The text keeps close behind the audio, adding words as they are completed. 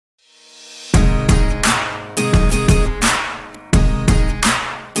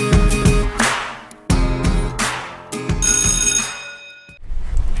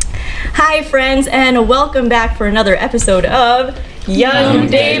friends, and welcome back for another episode of Young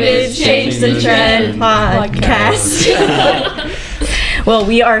David's Change the Trend podcast. Well,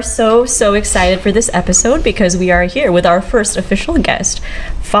 we are so excited for this episode because we are here with our first official guest,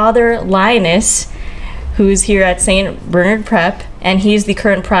 Father Linus, who's here at St. Bernard Prep, and he's the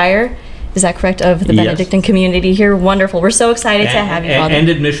current prior. Is that correct, of the Benedictine community here? Wonderful. We're so excited to have you, Father. And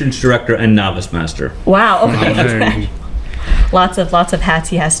admissions director and novice master. Wow. Okay. Lots of hats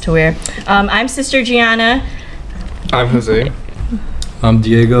he has to wear. I'm Sister Gianna. I'm Jose. I'm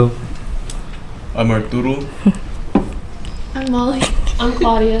Diego. I'm Arturo. I'm Molly. I'm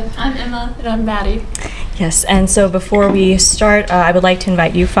Claudia. I'm Emma. And I'm Maddie. Yes, and so before we start, I would like to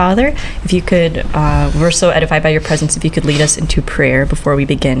invite you, Father, if you could, we're so edified by your presence, if you could lead us into prayer before we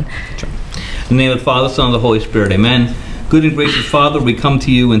begin. Sure. In the name of the Father, Son, and the Holy Spirit, amen. Good and gracious Father, we come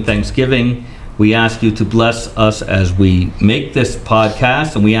to you in thanksgiving. We ask you to bless us as we make this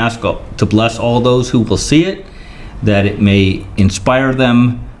podcast, and we ask to bless all those who will see it, that it may inspire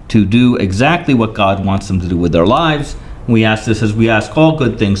them to do exactly what God wants them to do with their lives. We ask this as we ask all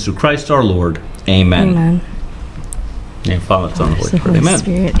good things through Christ our Lord. Amen. Amen. In the name of the Father, Son, and the Holy Spirit. Amen.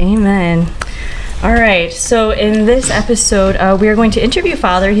 Spirit. Amen. All right, so in this episode, we are going to interview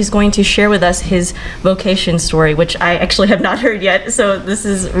Father. He's going to share with us his vocation story, which I actually have not heard yet, so this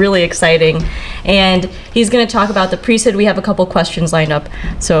is really exciting. And he's going to talk about the priesthood. We have a couple questions lined up,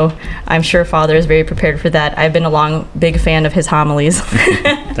 so I'm sure Father is very prepared for that. I've been a long, big fan of his homilies.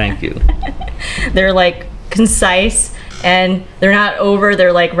 Thank you. They're like concise, and they're not over,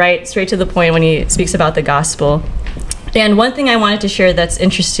 they're like right straight to the point when he speaks about the gospel. And one thing I wanted to share that's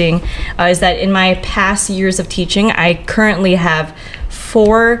interesting is that in my past years of teaching, I currently have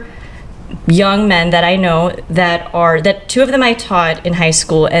 4 young men that I know that 2 of them I taught in high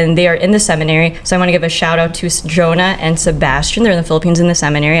school, and they are in the seminary. So I want to give a shout out to Jonah and Sebastian. They're in the Philippines in the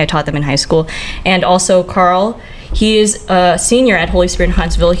seminary. I taught them in high school. And also Carl, he is a senior at Holy Spirit in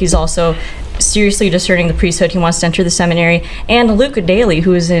Huntsville. He's also seriously discerning the priesthood. He wants to enter the seminary. And Luke Daly,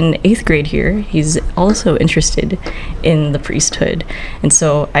 who is in 8th grade here, he's also interested in the priesthood. And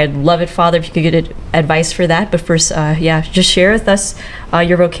so I'd love it, Father, if you could get advice for that. But first, just share with us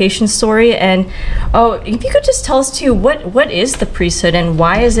your vocation story. And if you could just tell us too, what is the priesthood and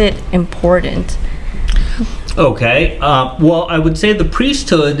why is it important? Okay. Well, I would say the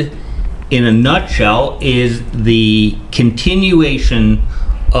priesthood, in a nutshell, is the continuation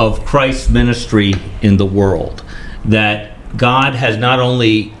of Christ's ministry in the world. That God has not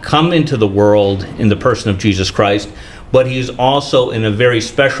only come into the world in the person of Jesus Christ, but he's also in a very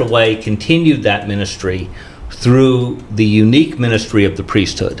special way continued that ministry through the unique ministry of the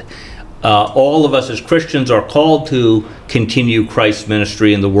priesthood. All of us as Christians are called to continue Christ's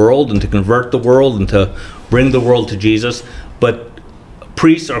ministry in the world and to convert the world and to bring the world to Jesus, but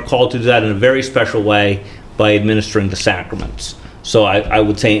priests are called to do that in a very special way by administering the sacraments. So I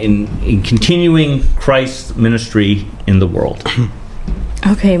would say in continuing Christ's ministry in the world.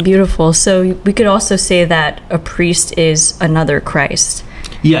 Okay, beautiful. So we could also say that a priest is another Christ.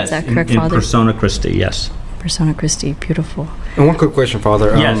 Yes, is that correct, in Father? Persona Christi, yes. Persona Christi, beautiful. And one quick question,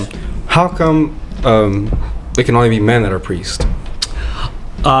 Father. Yes. How come it can only be men that are priests?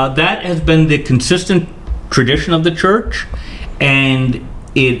 That has been the consistent tradition of the church, and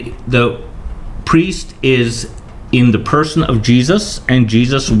the priest is in the person of Jesus, and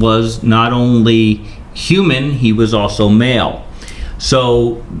Jesus was not only human, he was also male.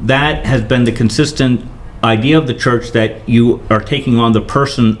 So that has been the consistent idea of the church, that you are taking on the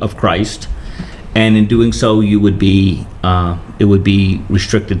person of Christ, and in doing so you would be it would be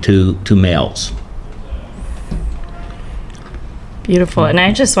restricted to males. Beautiful. And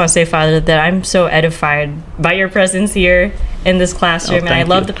I just want to say, Father, that I'm so edified by your presence here in this classroom. And I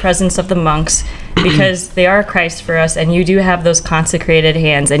love the presence of the monks because they are Christ for us, and you do have those consecrated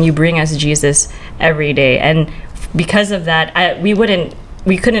hands, and you bring us Jesus every day. And because of that, we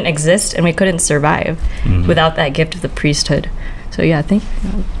couldn't exist and we couldn't survive without that gift of the priesthood. So yeah, thank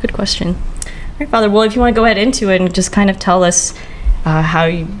you. Good question. All right, Father, well, if you want to go ahead into it and just kind of tell us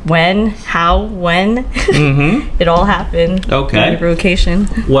when it all happened. Okay. Your vocation.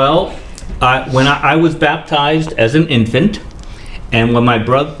 Well, when I was baptized as an infant, and when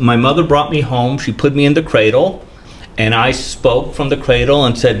my mother brought me home, she put me in the cradle, and I spoke from the cradle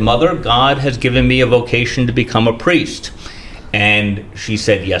and said, "Mother, God has given me a vocation to become a priest." And she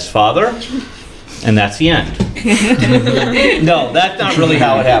said, "Yes, Father." And that's the end. No, that's not really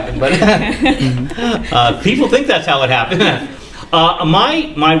how it happened, but people think that's how it happened.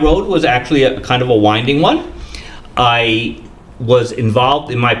 My road was actually a kind of a winding one. I was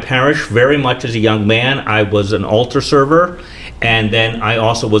involved in my parish very much as a young man. I was an altar server, and then I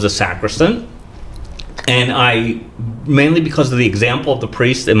also was a sacristan. And I, mainly because of the example of the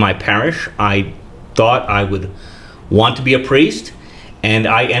priest in my parish, I thought I would want to be a priest. And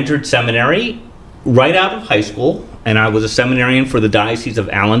I entered seminary right out of high school, and I was a seminarian for the Diocese of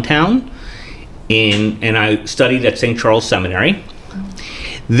Allentown, and I studied at St. Charles Seminary.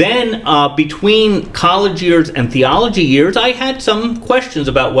 Then, between college years and theology years, I had some questions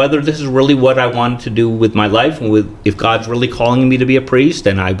about whether this is really what I wanted to do with my life, and if God's really calling me to be a priest.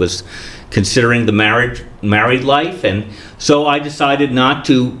 And I was considering the married life, and so I decided not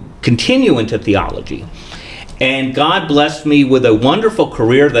to continue into theology. And God blessed me with a wonderful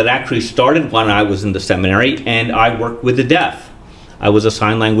career that actually started when I was in the seminary, and I worked with the deaf. I was a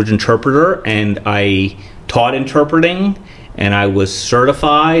sign language interpreter, and I taught interpreting, and I was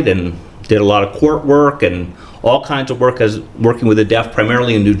certified and did a lot of court work and all kinds of work as working with the deaf,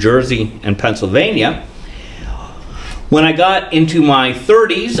 primarily in New Jersey and Pennsylvania. When I got into my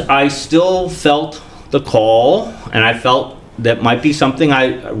 30s, I still felt the call, and I felt that might be something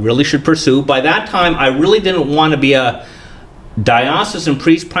I really should pursue. By that time, I really didn't want to be a diocesan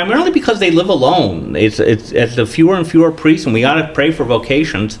priest, primarily because they live alone. It's the fewer and fewer priests, and we got to pray for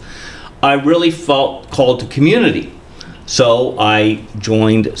vocations. I really felt called to community. So I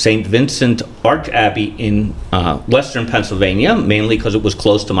joined St. Vincent Archabbey in western Pennsylvania, mainly because it was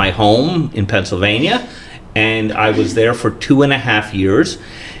close to my home in Pennsylvania. And I was there for 2.5 years.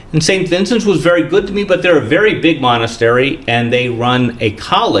 And St. Vincent's was very good to me, but they're a very big monastery, and they run a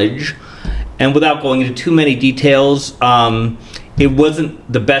college. And without going into too many details, it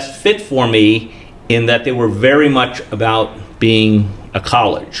wasn't the best fit for me in that they were very much about being a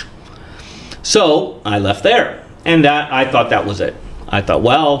college. So I left there, and I thought that was it. I thought,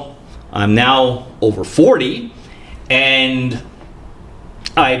 well, I'm now over 40, and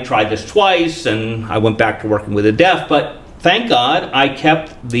I had tried this twice, and I went back to working with the deaf, but thank God I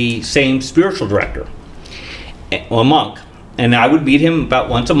kept the same spiritual director, a monk. And I would meet him about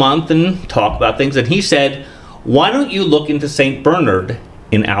once a month and talk about things. And he said, why don't you look into St. Bernard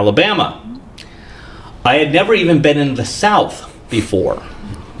in Alabama? I had never even been in the South before,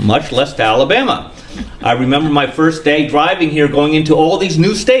 much less to Alabama. I remember my first day driving here, going into all these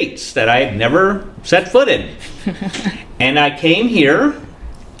new states that I had never set foot in. And I came here,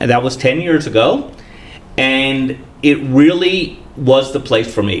 and that was 10 years ago, and it really was the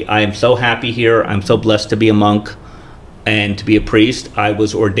place for me. I am so happy here. I'm so blessed to be a monk and to be a priest. I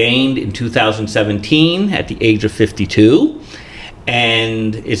was ordained in 2017 at the age of 52,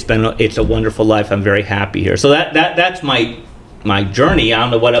 and it's a wonderful life. I'm very happy here. So that's my journey. I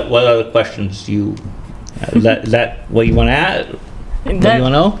don't know what other questions you is that what you want to add? What do you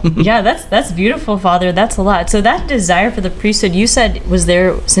want to know? Yeah, that's beautiful, Father. That's a lot. So that desire for the priesthood, you said, was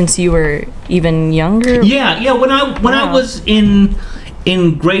there since you were even younger? Yeah. When I was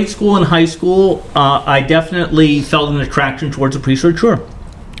in grade school and high school, I definitely felt an attraction towards the priesthood. Sure.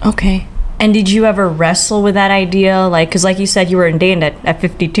 Okay. And did you ever wrestle with that idea? Because like you said, you were ordained at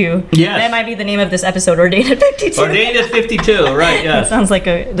 52. Yes. That might be the name of this episode, Ordained at 52. Ordained at 52, right, yeah. That sounds like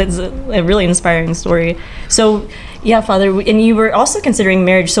that's a really inspiring story. So, yeah, Father, and you were also considering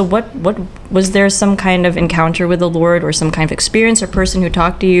marriage. So what was there some kind of encounter with the Lord, or some kind of experience or person who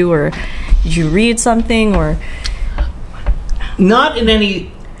talked to you, or did you read something, or? Not in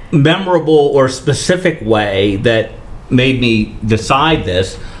any memorable or specific way that made me decide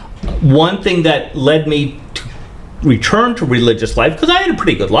this. One thing that led me to return to religious life, because I had a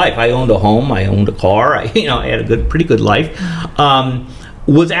pretty good life. I owned a home, I owned a car, I had a pretty good life,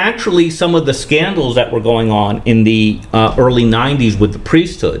 was actually some of the scandals that were going on in the early 90s with the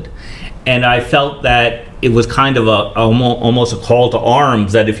priesthood. And I felt that it was kind of almost a call to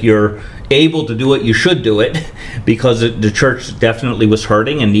arms, that if you're able to do it, you should do it, because the church definitely was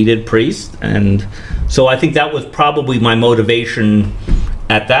hurting and needed priests. And so I think that was probably my motivation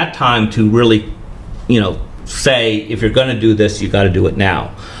at that time to really, say, if you're going to do this, you got to do it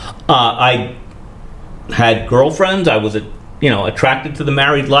now. I had girlfriends. I was, attracted to the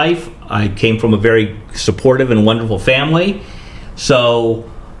married life. I came from a very supportive and wonderful family, so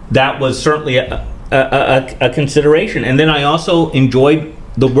that was certainly a consideration. And then I also enjoyed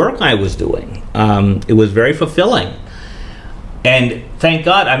the work I was doing. It was very fulfilling. And thank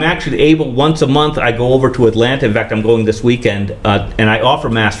God, I'm actually able, once a month, I go over to Atlanta. In fact, I'm going this weekend, and I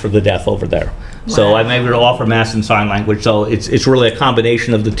offer Mass for the deaf over there. Wow. So I'm able to offer Mass in sign language. So it's really a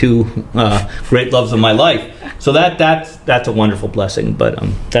combination of the two great loves of my life. So that's a wonderful blessing. But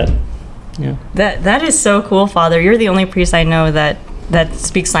yeah. That is so cool, Father. You're the only priest I know that that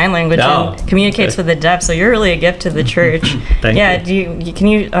speaks sign language Oh, and communicates okay. with the deaf. So you're really a gift to the church. Thank yeah. you. Can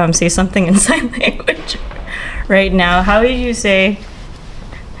you say something in sign language right now? How did you say?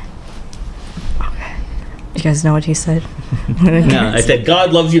 Okay. You guys know what he said? No, I said,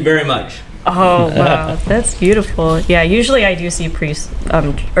 God loves you very much. Oh, wow. That's beautiful. Yeah, usually I do see priests,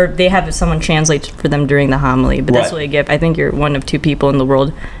 or they have someone translate for them during the homily, but that's Right. really a gift. I think you're one of 2 people in the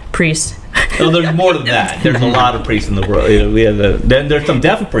world, priests. Oh, there's more than that. There's a lot of priests in the world. We have then there's some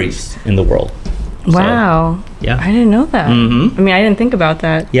deaf priests in the world. So, Wow. yeah. I didn't know that. Mhm. I mean, I didn't think about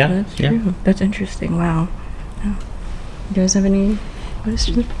that. Yeah, That's yeah. true. That's interesting. Wow. Yeah. You guys have any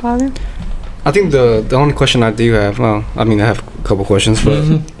questions, Father? I think the only question I do have, well, I mean, I have a couple questions, but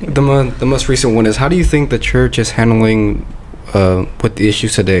the most recent one is, how do you think the church is handling with the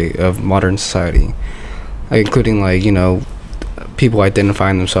issues today of modern society, like, including, like, you know, people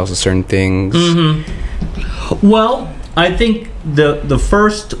identifying themselves as certain things? Well, I think the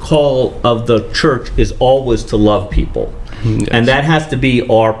first call of the church is always to love people. Yes. And that has to be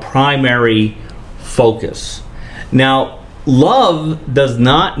our primary focus. Now, love does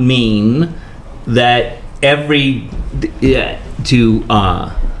not mean that if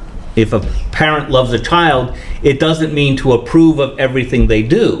a parent loves a child, it doesn't mean to approve of everything they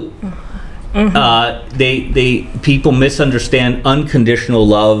do. People misunderstand unconditional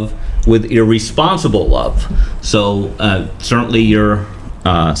love with irresponsible love. So certainly your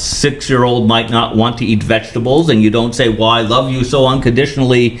 6-year-old might not want to eat vegetables, and you don't say, well, I love you so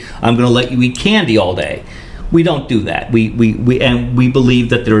unconditionally, I'm going to let you eat candy all day. We don't do that. We believe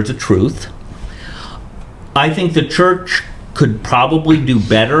that there is a truth. I think the church could probably do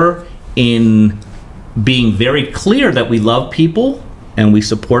better in being very clear that we love people and we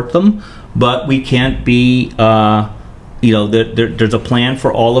support them, but we can't be, there's a plan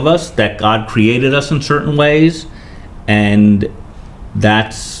for all of us, that God created us in certain ways, and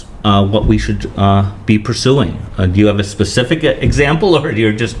that's what we should be pursuing. Do you have a specific example, or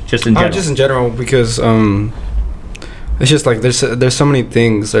you're just in general? Just in general, because it's just like there's so many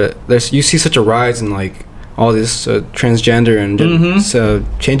things that you see such a rise in, like, all this transgender and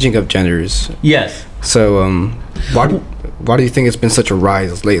changing of genders. Yes. So why do you think it's been such a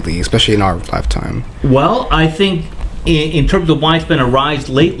rise lately, especially in our lifetime? Well, I think in terms of why it's been a rise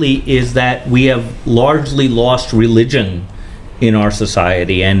lately is that we have largely lost religion in our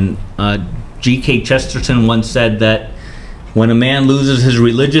society. And G.K. Chesterton once said that when a man loses his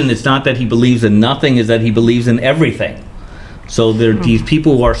religion, it's not that he believes in nothing, it's that he believes in everything. So there are these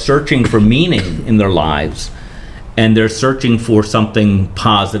people who are searching for meaning in their lives, and they're searching for something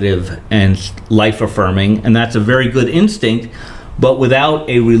positive and life-affirming, and that's a very good instinct. But without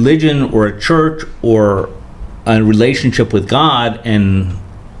a religion or a church or a relationship with God and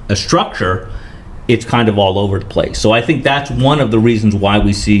a structure, it's kind of all over the place. So I think that's one of the reasons why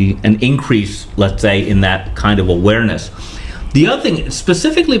we see an increase, let's say, in that kind of awareness. The other thing,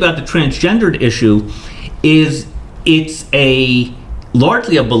 specifically about the transgendered issue, is it's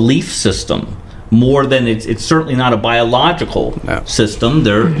largely a belief system more than it's certainly not a biological system.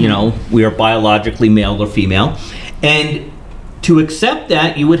 We are biologically male or female, and to accept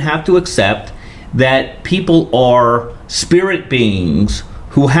that, you would have to accept that people are spirit beings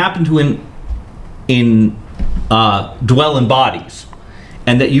who happen to dwell in bodies,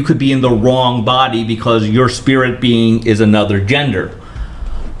 and that you could be in the wrong body because your spirit being is another gender.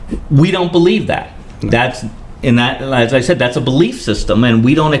 We don't believe that. As I said, that's a belief system, and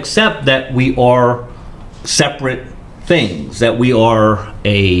we don't accept that we are separate things, that we are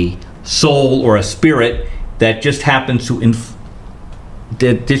a soul or a spirit that just happens to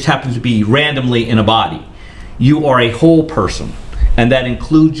be randomly in a body. You are a whole person, and that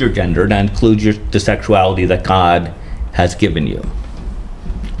includes your gender, that includes the sexuality that God has given you.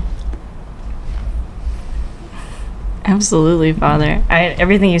 Absolutely, Father.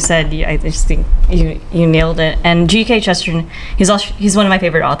 Everything you said, I just think you nailed it. And G.K. Chesterton, he's one of my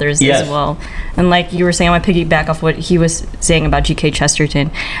favorite authors as well. And like you were saying, I want to piggyback off what he was saying about G.K. Chesterton.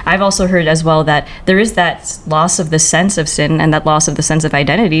 I've also heard as well that there is that loss of the sense of sin and that loss of the sense of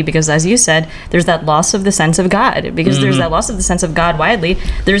identity, because as you said, there's that loss of the sense of God. Because there's that loss of the sense of God widely,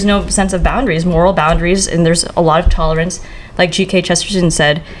 there's no sense of boundaries, moral boundaries, and there's a lot of tolerance. Like G.K. Chesterton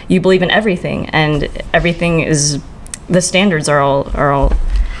said, you believe in everything, and everything is... the standards are all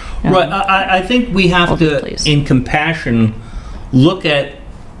right. I think we have to, in compassion, look at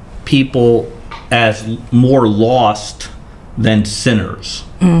people as more lost than sinners.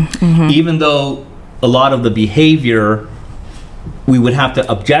 Even though a lot of the behavior we would have to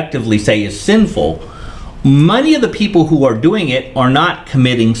objectively say is sinful, many of the people who are doing it are not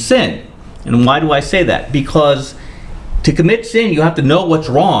committing sin. And why do I say that? Because to commit sin, you have to know what's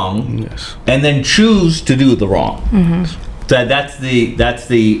wrong, Yes. and then choose to do the wrong. That's the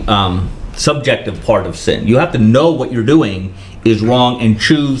subjective part of sin. You have to know what you're doing is wrong and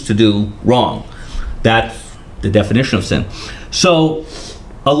choose to do wrong. That's the definition of sin. So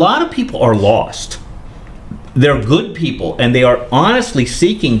a lot of people are lost. They're good people and they are honestly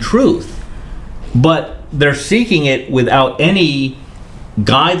seeking truth, but they're seeking it without any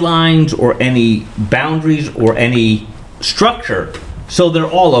guidelines or any boundaries or any structure. So they're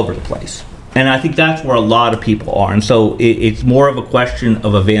all over the place. And I think that's where a lot of people are. And so it's more of a question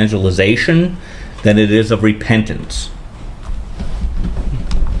of evangelization than it is of repentance.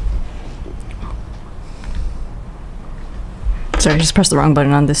 Sorry, I just pressed the wrong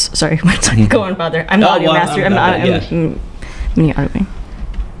button on this. Sorry, go on, Father. I'm the Oh, audio well, master. yes. I'm the audio.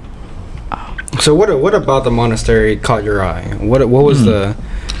 So what about the monastery caught your eye? What was the?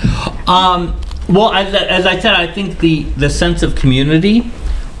 Well, as I said, I think the sense of community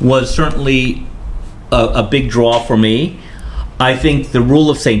was certainly a big draw for me. I think the rule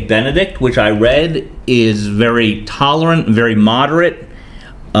of St. Benedict, which I read, is very tolerant, very moderate.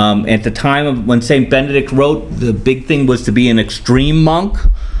 At the time of when St. Benedict wrote, the big thing was to be an extreme monk.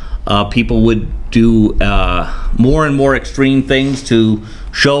 People would do more and more extreme things to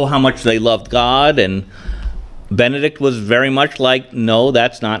show how much they loved God, and Benedict was very much like, no,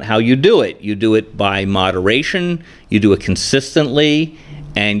 that's not how you do it. You do it by moderation, you do it consistently,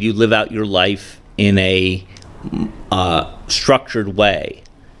 and you live out your life in a structured way.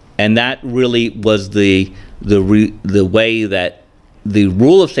 And that really was the way that the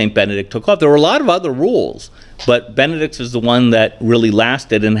rule of St. Benedict took off. There were a lot of other rules, but Benedict's is the one that really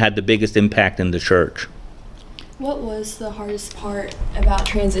lasted and had the biggest impact in the church. What was the hardest part about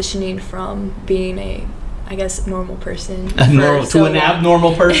transitioning from being a, I guess, normal person To an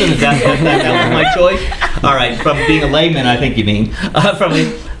abnormal person? Is that was my choice? All right, from being a layman, I think you mean.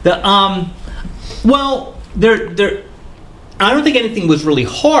 Well, I don't think anything was really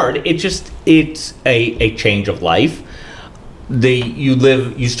hard. It's a change of life.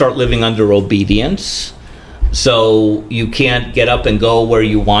 You start living under obedience, so you can't get up and go where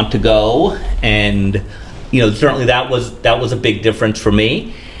you want to go, and certainly that was a big difference for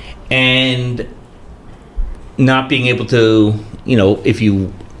me. And not being able to, if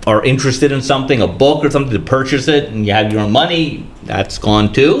you are interested in something, a book or something, to purchase it and you have your own money, that's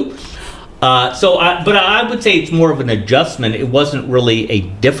gone too. But I would say it's more of an adjustment. It wasn't really a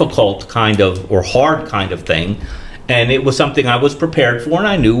difficult kind of or hard kind of thing. And it was something I was prepared for, and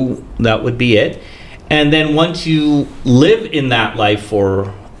I knew that would be it. And then once you live in that life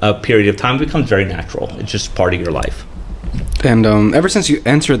for a period of time, it becomes very natural. It's just part of your life. And ever since you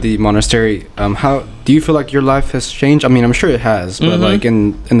entered the monastery, how do you feel like your life has changed? I mean, I'm sure it has, but like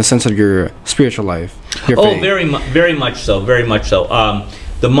in the sense of your spiritual life, your faith. Very much so, very much so.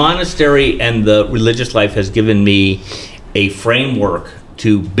 The monastery and the religious life has given me a framework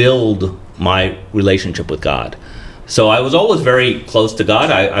to build my relationship with God. So I was always very close to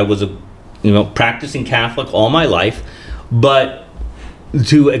God. I was a practicing Catholic all my life, but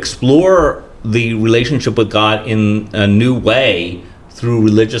to explore the relationship with God in a new way through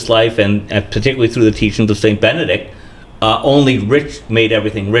religious life and particularly through the teachings of St. Benedict made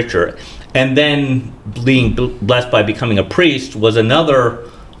everything richer. And then being blessed by becoming a priest was another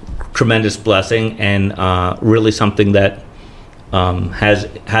tremendous blessing, and really something that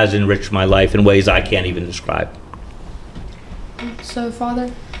has enriched my life in ways I can't even describe. So, Father,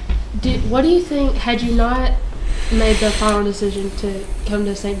 what do you think, had you not made the final decision to come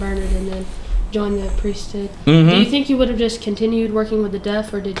to St. Bernard and then join the priesthood, do you think you would have just continued working with the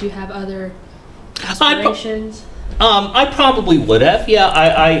deaf, or did you have other aspirations? I probably would have. Yeah,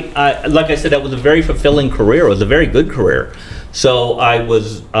 I like I said, that was a very fulfilling career. It was a very good career. So I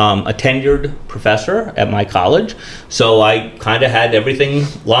was a tenured professor at my college. So I kind of had everything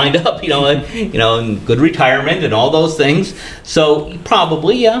lined up, and good retirement and all those things. So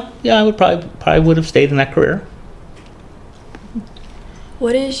probably, yeah, I would probably would have stayed in that career.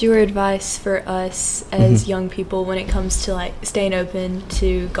 What is your advice for us as young people when it comes to staying open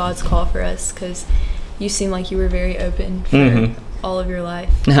to God's call for us? Because you seem like you were very open for all of your life.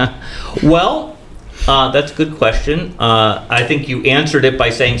 Well, that's a good question. I think you answered it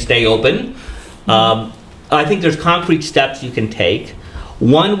by saying stay open. I think there's concrete steps you can take.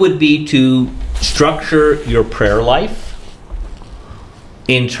 One would be to structure your prayer life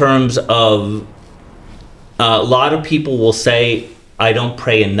in terms of a lot of people will say, I don't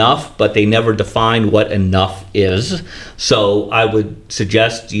pray enough, but they never define what enough is. So I would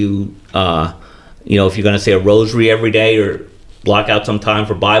suggest you, if you're going to say a rosary every day or block out some time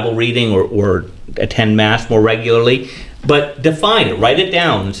for Bible reading or attend Mass more regularly, But define it, write it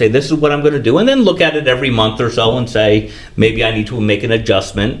down, and say, this is what I'm going to do. And then look at it every month or so and say, maybe I need to make an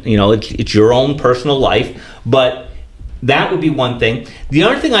adjustment. You know, it's your own personal life. But that would be one thing. The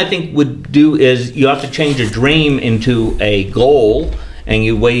other thing I think would do is you have to change a dream into a goal. And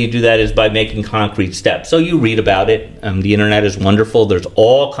the way you do that is by making concrete steps. So you read about it. The internet is wonderful. There's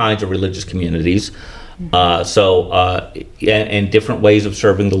all kinds of religious communities. And different ways of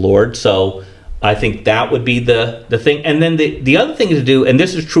serving the Lord. So I think that would be the thing. And then the other thing to do, and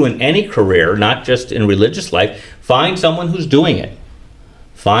this is true in any career, not just in religious life, find someone who's doing it.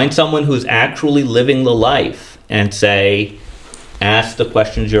 Find someone who's actually living the life and say, ask the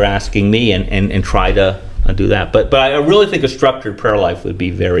questions you're asking me and try to do that. But I really think a structured prayer life would be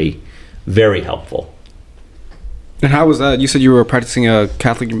very, very helpful. And how was that? You said you were practicing a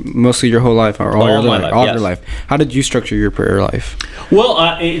Catholic mostly your whole life, or all your life. How did you structure your prayer life?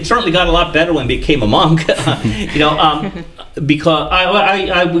 Well, it certainly got a lot better when I became a monk. Because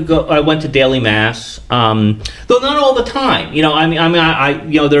I went to daily mass, though not all the time.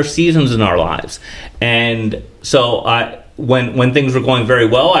 There are seasons in our lives, and so when things were going very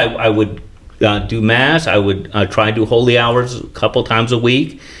well, I would do mass. I would try to do holy hours a couple times a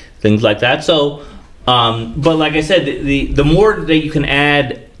week, things like that. So. But like I said, the more that you can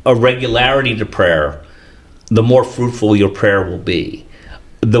add a regularity to prayer, the more fruitful your prayer will be.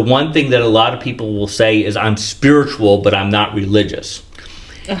 The one thing that a lot of people will say is, I'm spiritual, but I'm not religious.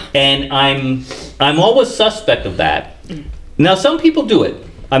 And I'm always suspect of that. Now, some people do it.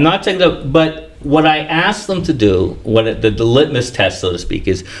 I'm not saying that, but what I ask them to do, the litmus test, so to speak,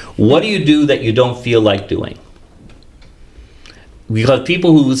 is what do you do that you don't feel like doing? Because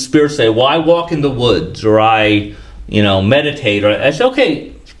people who spiritually say, well, I walk in the woods, or I, meditate, or I say,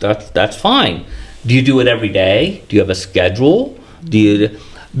 okay, that's fine. Do you do it every day? Do you have a schedule?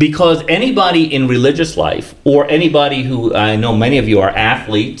 Because anybody in religious life, or anybody who, I know many of you are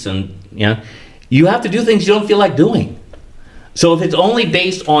athletes, and you have to do things you don't feel like doing. So if it's only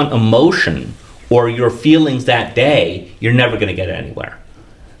based on emotion or your feelings that day, you're never going to get anywhere.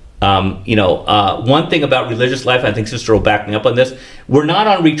 One thing about religious life, I think Sister will back me up on this, we're not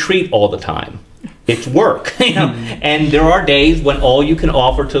on retreat all the time. It's work, and there are days when all you can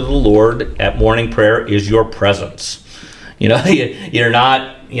offer to the Lord at morning prayer is your presence. You're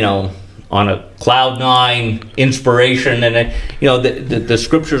not, on a cloud nine inspiration, and the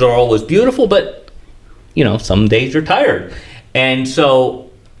scriptures are always beautiful, but some days you're tired. And so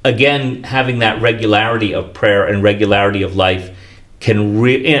again, having that regularity of prayer and regularity of life can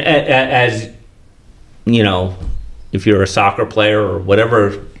if you're a soccer player or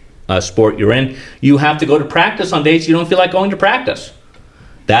whatever sport you're in, you have to go to practice on days you don't feel like going to practice.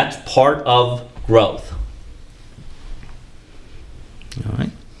 That's part of growth. All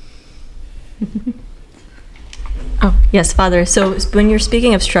right. Oh, yes, Father. So when you're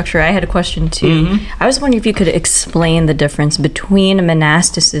speaking of structure, I had a question too. Mm-hmm. I was wondering if you could explain the difference between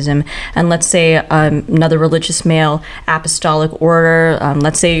monasticism and, let's say, another religious male apostolic order.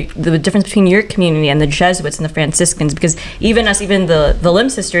 Let's say the difference between your community and the Jesuits and the Franciscans, because even the Limb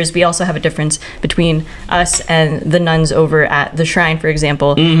Sisters, we also have a difference between us and the nuns over at the shrine, for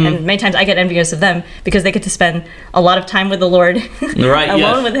example. Mm-hmm. And many times I get envious of them because they get to spend a lot of time with the Lord,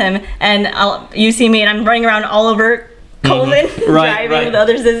 alone with Him. And you see me, and I'm running around all over Coleman, driving with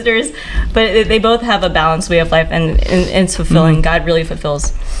other sisters, but they both have a balanced way of life, and it's fulfilling. Mm-hmm. God really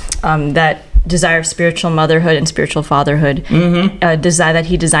fulfills that desire of spiritual motherhood and spiritual fatherhood, desire that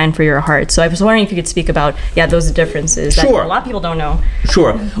He designed for your heart. So I was wondering if you could speak about those differences that a lot of people don't know.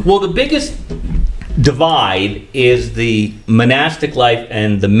 Sure. Well, the biggest divide is the monastic life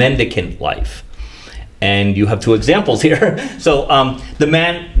and the mendicant life. And you have two examples here. So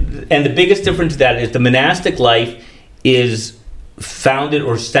the biggest difference to that is the monastic life is founded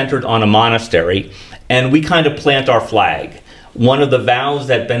or centered on a monastery, and we kind of plant our flag. One of the vows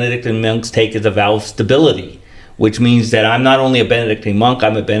that Benedictine monks take is a vow of stability, which means that I'm not only a Benedictine monk,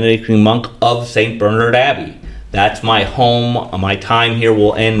 I'm a Benedictine monk of St. Bernard Abbey. That's my home. My time here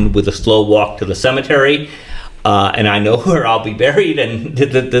will end with a slow walk to the cemetery, and I know where I'll be buried, and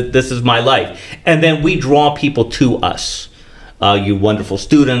this is my life. And then we draw people to us, you wonderful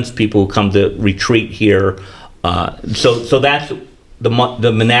students, people who come to retreat here. So that's the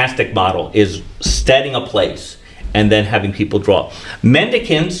monastic model, is setting a place and then having people draw.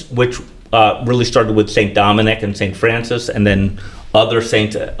 Mendicants, which really started with St. Dominic and St. Francis, and then other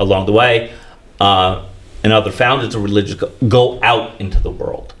saints along the way, and other founders of religion, go out into the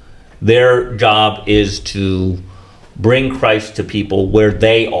world. Their job is to bring Christ to people where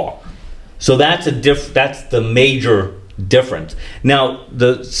they are. So that's the major difference. Now,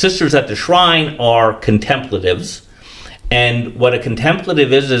 the sisters at the shrine are contemplatives, And what a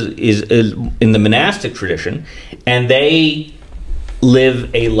contemplative is in the monastic tradition, and they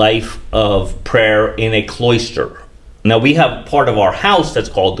live a life of prayer in a cloister. Now we have part of our house that's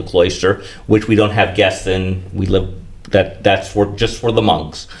called the cloister, which we don't have guests in. We live that's just for the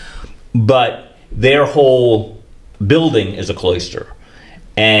monks. But their whole building is a cloister,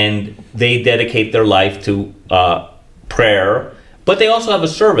 and they dedicate their life to prayer. But they also have a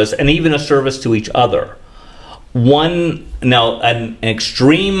service, and even a service to each other. An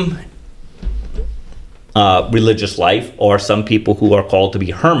extreme religious life are some people who are called to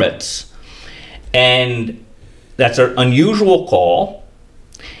be hermits, and that's an unusual call.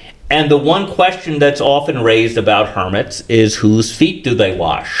 And the one question that's often raised about hermits is, whose feet do they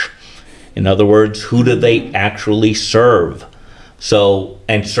wash? In other words, who do they actually serve? So,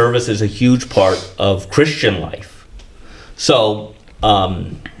 and service is a huge part of Christian life. So,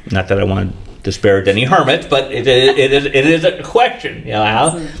 not that I want to disparage any hermits, but it is a question. You know,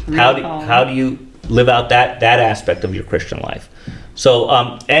 how do you live out that aspect of your Christian life? So,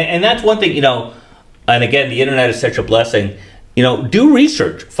 and that's one thing, you know. And again, the internet is such a blessing. You know, do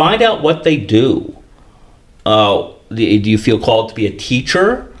research, find out what they do. Do you feel called to be a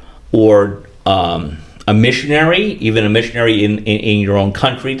teacher or a missionary, even a missionary in your own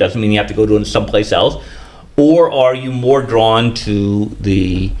country? Doesn't mean you have to go to it someplace else. Or are you more drawn to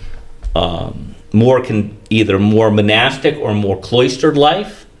the either more monastic or more cloistered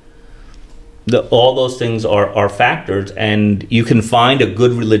life? All those things are factors, and you can find a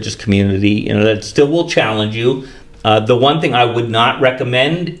good religious community, you know, that still will challenge you. The one thing I would not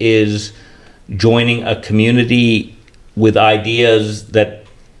recommend is joining a community with ideas that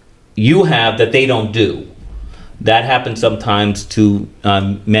you have that they don't do. That happens sometimes to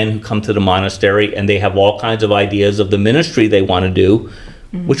men who come to the monastery, and they have all kinds of ideas of the ministry they want to do,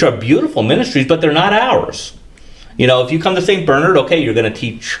 which are beautiful ministries, but they're not ours. You know, if you come to St. Bernard, okay, you're going to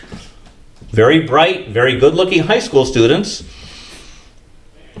teach very bright, very good-looking high school students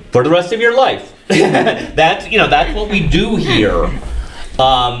for the rest of your life. That's what we do here.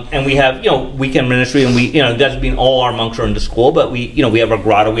 And we have, you know, weekend ministry, and it doesn't mean all our monks are into school, but we have our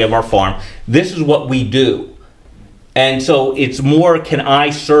grotto, we have our farm. This is what we do. And so it's more, can I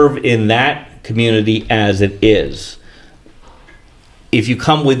serve in that community as it is? If you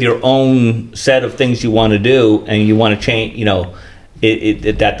come with your own set of things you want to do and you want to change, you know,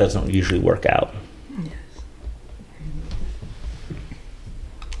 that doesn't usually work out.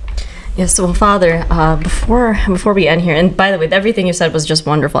 Yes, well, Father, before we end here, and by the way, everything you said was just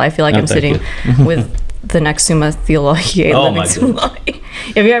wonderful. I feel like I'm sitting with the next Summa Theologiae. Oh my goodness.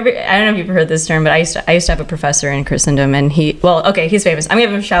 Have you ever? I don't know if you've heard this term, but I used to have a professor in Christendom, and he's famous. I'm gonna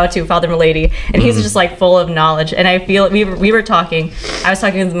give him a shout out to Father Milady, and he's just like full of knowledge. And I feel we were talking. I was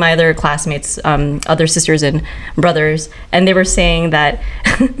talking with my other classmates, other sisters and brothers, and they were saying that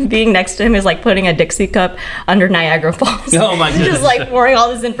being next to him is like putting a Dixie cup under Niagara Falls. Oh my goodness! Just like pouring all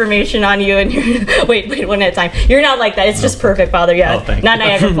this information on you, and you're wait one at a time. You're not like that. It's just perfect, Father. Yeah, not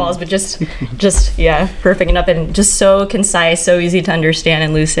Niagara Falls, but just yeah, perfect enough, and just so concise, so easy to understand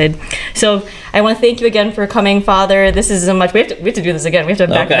and lucid. So I want to thank you again for coming, Father. This is so much. We have to do this again. We have to have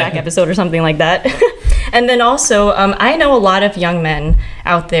a back-to-back episode or something like that. And then also, I know a lot of young men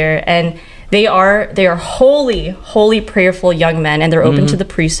out there, and they are holy, prayerful young men, and they're open to the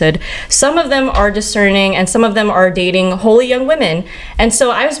priesthood. Some of them are discerning, and some of them are dating holy young women. And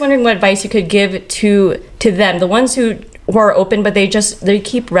so I was wondering what advice you could give to them, the ones who are open, but they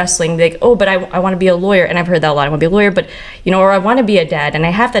keep wrestling. They but I want to be a lawyer, and I've heard that a lot. I want to be a lawyer, but or I want to be a dad, and I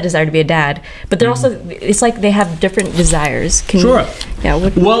have that desire to be a dad. But they're also, it's like they have different desires.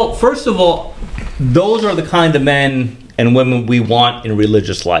 Well, first of all, those are the kind of men and women we want in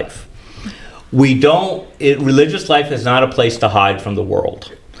religious life. Religious life is not a place to hide from the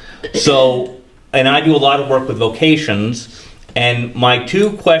world. So, and I do a lot of work with vocations, and my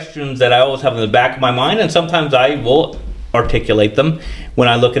two questions that I always have in the back of my mind, and sometimes I will articulate them when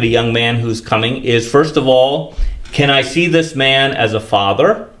I look at a young man who's coming, is first of all, can I see this man as a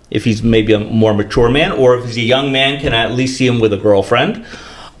father, if he's maybe a more mature man, or if he's a young man, can I at least see him with a girlfriend?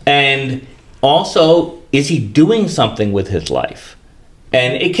 And also, is he doing something with his life?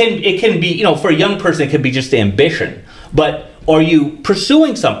 And it can be, for a young person, it can be just ambition. But are you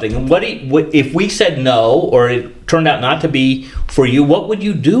pursuing something? And if we said no, or it turned out not to be for you, what would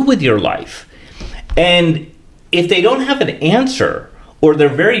you do with your life? And if they don't have an answer, or they're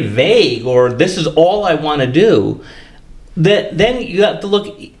very vague, or this is all I want to do, then you have to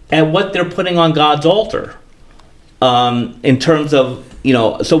look at what they're putting on God's altar. In terms of,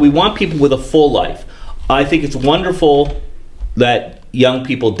 so we want people with a full life. I think it's wonderful that young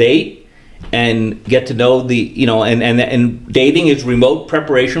people date, and get to know the, you know, and dating is remote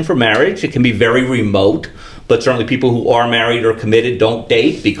preparation for marriage. It can be very remote, but certainly people who are married or committed don't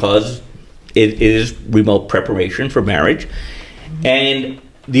date because it is remote preparation for marriage. And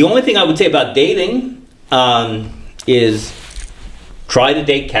the only thing I would say about dating is try to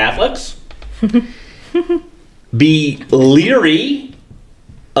date Catholics. Be leery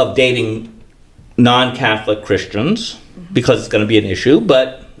of dating non-Catholic Christians because it's going to be an issue,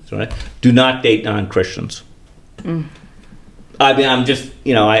 but do not date non-Christians. I mean, I'm just,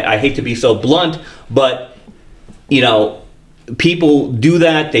 you know, I hate to be so blunt, but, you know, people do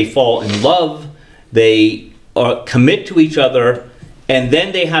that, they fall in love, they commit to each other, and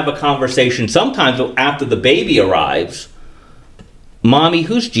then they have a conversation sometimes after the baby arrives. Mommy,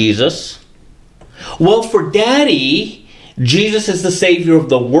 who's Jesus? Well, for Daddy, Jesus is the Savior of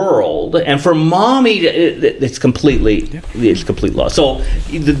the world, and for Mommy, it's complete loss. So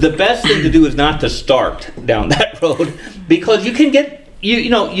the best thing to do is not to start down that road, because you can get,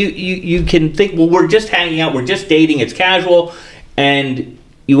 you can think, well, we're just hanging out, we're just dating, it's casual, and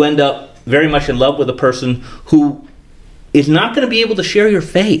you end up very much in love with a person who is not going to be able to share your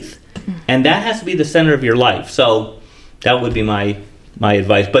faith, and that has to be the center of your life. So that would be my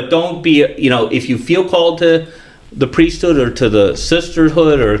advice. But don't be, you know, if you feel called to the priesthood or to the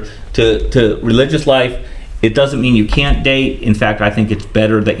sisterhood or to religious life, it doesn't mean you can't date. In fact, I think it's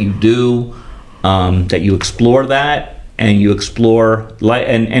better that you do, that you explore that, and you explore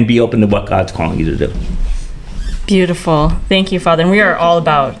and be open to what God's calling you to do. Beautiful. Thank you, Father. And we are all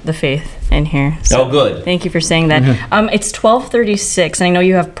about the faith in here. So good. Thank you for saying that. It's 12:36, and I know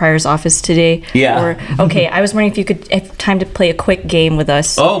you have Prior's office today. Yeah. Okay, I was wondering if you could have time to play a quick game with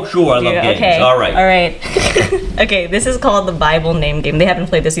us. Oh, sure. I love games. Okay. All right. All right. Okay, this is called the Bible name game. They haven't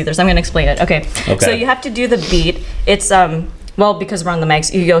played this either, so I'm going to explain it. Okay. So you have to do the beat. It's, well, because we're on the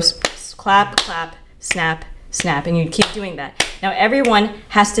mics, you go clap, clap, snap, snap, and you keep doing that. Now everyone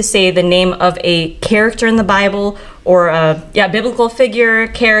has to say the name of a character in the Bible, or a biblical figure,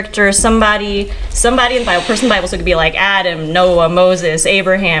 character, somebody in the Bible, person in the Bible. So it could be like Adam, Noah, Moses,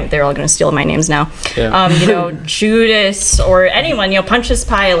 Abraham. They're all going to steal my names now. Yeah. You know, Judas, or anyone. You know, Pontius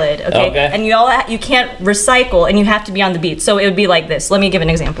Pilate. Okay. And you can't recycle, and you have to be on the beat. So it would be like this. Let me give an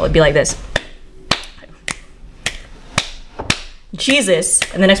example. It'd be like this. Jesus,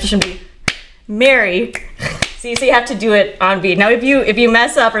 and the next person would be Mary. See, so you have to do it on beat. Now, if you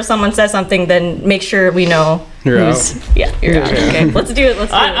mess up or someone says something, then make sure we know you're out. Yeah, you're out. Okay, let's do it.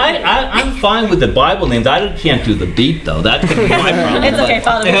 I'm fine with the Bible names. I can't do the beat though. That could be my problem. It's okay,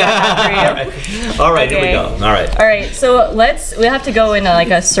 Father. We got that for you. All right, here we go. All right. All right. So we have to go in like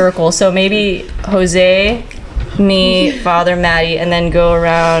a circle. So maybe Jose, me, Father, Maddie, and then go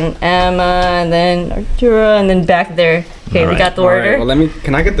around Emma, and then Arturo, and then back there. Okay, we got the order. Right, well,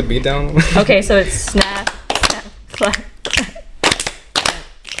 can I get the beat down? Okay, so it's snap, snap, clap,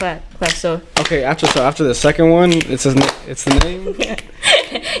 clap, clap. So okay, after the second one, it's the name.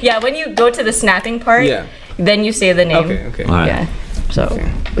 Yeah, when you go to the snapping part, then you say the name. Okay. All right. Yeah. So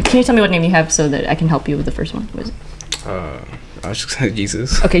can you tell me what name you have so that I can help you with the first one? What is it? I was just saying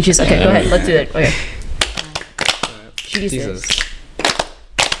Jesus. Okay, Jesus. Okay, go ahead. Let's do it. Okay. Jesus.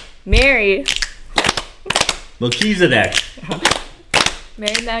 Mary. Melchizedek.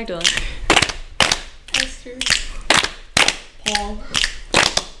 Mary Magdalene. Esther. Paul.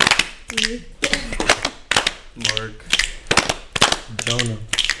 Mark. Jonah.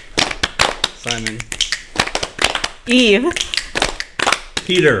 Simon. Eve.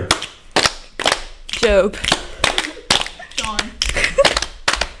 Peter. Job. John.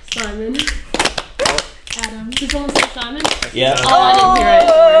 Simon. Adam. Did someone say Simon? Yeah. I didn't hear it.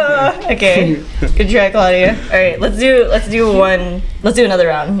 Okay. Good try, Claudia. All right, let's do one. Let's do another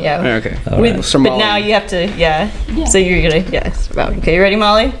round. Yeah. Okay. But now you have to. Yeah. So you're gonna. Yes. Round. Okay. You ready,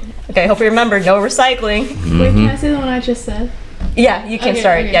 Molly? Okay. Hope you remember. No recycling. Wait, can I say the one I just said? Yeah. You can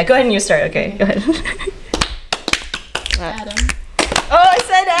start. Okay. Yeah. Go ahead and you start. Okay. Go ahead. Adam. Oh, I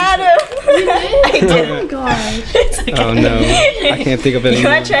said Adam. You did? I did. Oh my gosh. It's okay. Oh no, I can't think of it You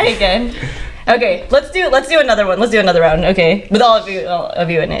anymore. wanna try again? Okay, let's do another one. Let's do another round. Okay, with all of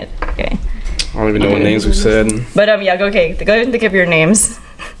you in it. Okay. I don't even know what names we said. But yeah, okay. Go ahead and think of your names.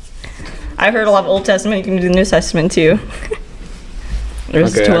 I've heard a lot of Old Testament. You can do the New Testament too.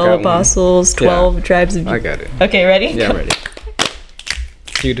 There's Okay, I 12 got one. apostles, 12 tribes of. I got it. Okay, ready? Yeah, I'm ready.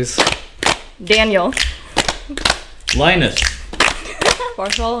 Judas. Daniel. Linus.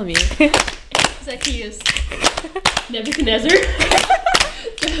 Bartholomew. Zacchaeus. Nebuchadnezzar.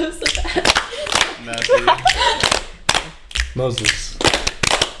 Jehoshaphat. Moses.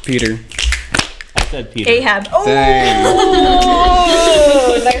 Peter. said Peter. Ahab. Oh, Dang.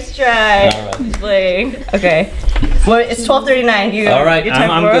 nice try. All right. Playing. Okay. Well, it's 12:39. You. All right, your time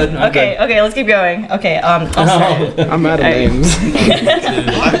I'm for- good, I'm okay. good. Okay. Let's keep going. Okay. I'll start. I'm out of Alright. names.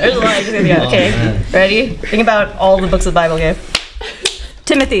 There's a lot. Okay. Ready? Think about all the books of the Bible. Okay.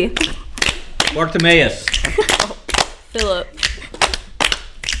 Timothy. Bartimaeus. Philip.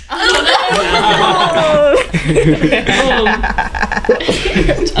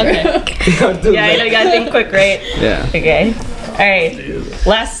 Okay. Yeah, I know you gotta think quick, right? Yeah. Okay. All right.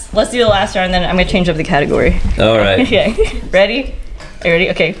 Let's do the last round, then I'm gonna change up the category. All right. Okay. Ready? Are you ready?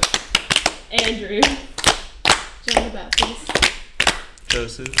 Okay. Andrew. John the Baptist.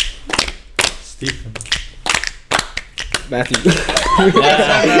 Joseph. Stephen. Matthew.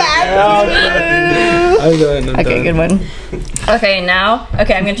 I'm Okay, good one. Okay, now, I'm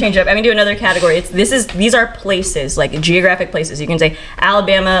gonna change up. I'm gonna do another category. These are places, like geographic places. You can say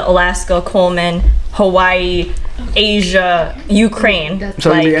Alabama, Alaska, Coleman, Hawaii, Asia, Ukraine.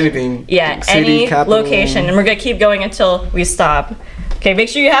 So it can be anything. Yeah, City, any capital. location, and we're gonna keep going until we stop. Okay, make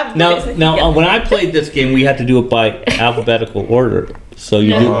sure you have. Now, Yeah. when I played this game, we had to do it by alphabetical order. So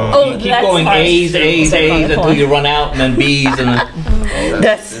you do. Oh, You keep that's going hard. A's, A's, So A's hard. until you run out, and then B's, and then.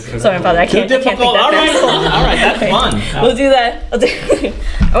 That's sorry, Father. I Too can't think difficult. that All right, fast. all right, that's fun. We'll do that.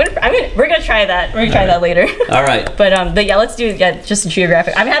 We're gonna try that. We're gonna try that later. All right. But yeah, let's do just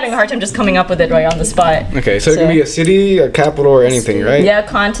geographic. I'm having a hard time just coming up with it right on the spot. Okay, so it can be a city, a capital, or anything, right? Yeah,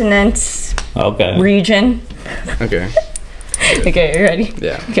 continent, Okay. region. Okay. Okay, you ready?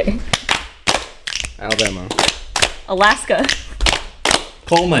 Yeah. Okay. Alabama. Alaska.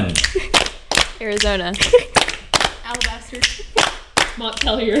 Coleman. Arizona. Alabaster.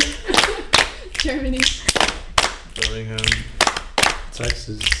 Montpelier. Germany. Birmingham.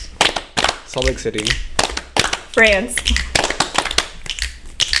 Texas. Salt Lake City. France.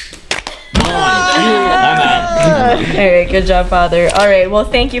 I'm out. All right, good job, Father. All right, well,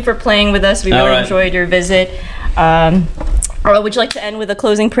 thank you for playing with us. We All really right. enjoyed your visit. Or would you like to end with a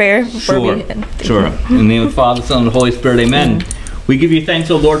closing prayer? Before Sure. we end? Sure. In the name of the Father, Son, and the Holy Spirit, amen. We give you thanks,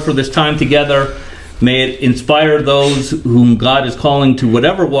 O Lord, for this time together. May it inspire those whom God is calling to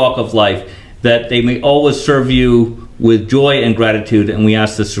whatever walk of life, that they may always serve you with joy and gratitude. And we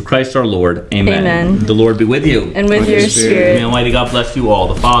ask this through Christ our Lord. Amen. Amen. The Lord be with you. And with your May spirit. Almighty God bless you all,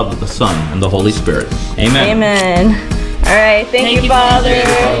 the Father, the Son, and the Holy Spirit. Amen. Amen. All right, thank you, Father.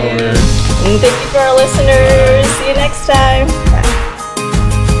 And thank you for our listeners.